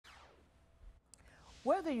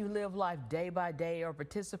Whether you live life day by day or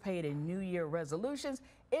participate in New Year resolutions,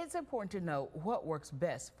 it's important to know what works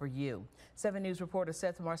best for you. 7 News reporter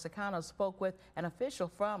Seth Marsicano spoke with an official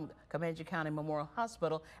from Comanche County Memorial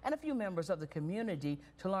Hospital and a few members of the community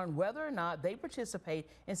to learn whether or not they participate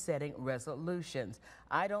in setting resolutions.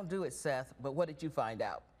 I don't do it, Seth, but what did you find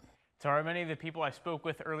out? Tara, many of the people I spoke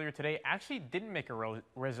with earlier today actually didn't make a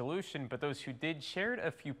resolution, but those who did shared a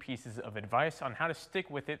few pieces of advice on how to stick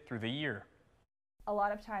with it through the year. A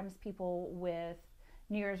lot of times people with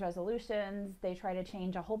New Year's resolutions, they try to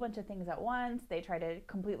change a whole bunch of things at once. They try to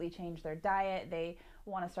completely change their diet. They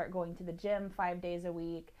want to start going to the gym 5 days a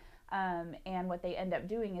week. And what they end up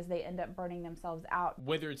doing is they end up burning themselves out.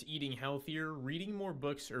 Whether it's eating healthier, reading more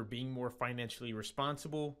books, or being more financially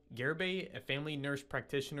responsible, Garibay, a family nurse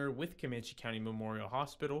practitioner with Comanche County Memorial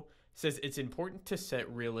Hospital, says it's important to set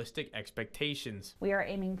realistic expectations. We are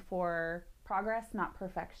aiming for progress, not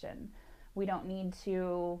perfection. We don't need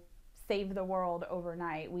to save the world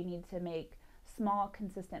overnight. We need to make small,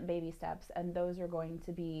 consistent baby steps, and those are going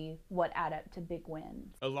to be what add up to big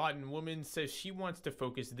wins. A Lawton woman says she wants to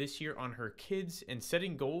focus this year on her kids, and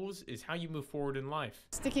setting goals is how you move forward in life.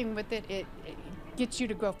 Sticking with it, it gets you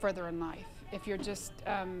to go further in life. If you're just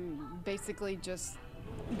basically just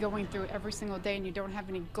going through every single day and you don't have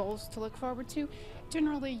any goals to look forward to,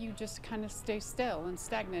 generally you just kind of stay still and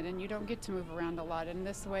stagnant and you don't get to move around a lot. And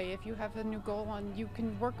this way, if you have a new goal on, you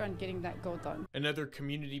can work on getting that goal done. Another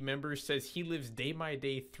community member says he lives day by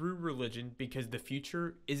day through religion because the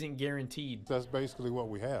future isn't guaranteed. That's basically what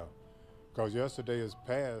we have, because yesterday is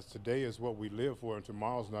past, today is what we live for, and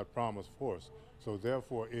tomorrow's not promised for us. So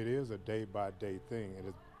therefore it is a day by day thing, and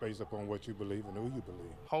it's based upon what you believe and who you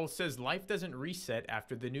believe. Hall says life doesn't reset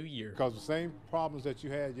after the new year. Because the same problems that you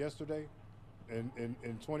had yesterday in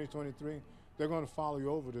 2023, they're going to follow you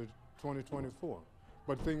over to 2024.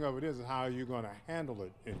 But the thing of it is how are you going to handle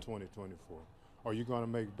it in 2024? Are you going to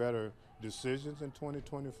make better decisions in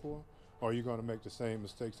 2024? Or are you going to make the same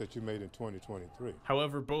mistakes that you made in 2023?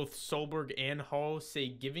 However, both Solberg and Hall say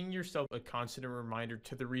giving yourself a constant reminder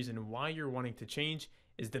to the reason why you're wanting to change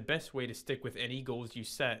is the best way to stick with any goals you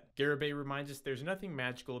set. Garibay reminds us there's nothing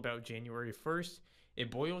magical about January 1st.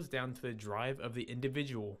 It boils down to the drive of the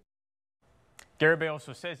individual. Garibay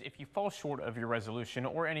also says if you fall short of your resolution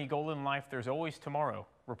or any goal in life, there's always tomorrow.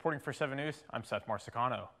 Reporting for 7 News, I'm Seth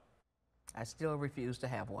Marsicano. I still refuse to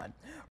have one.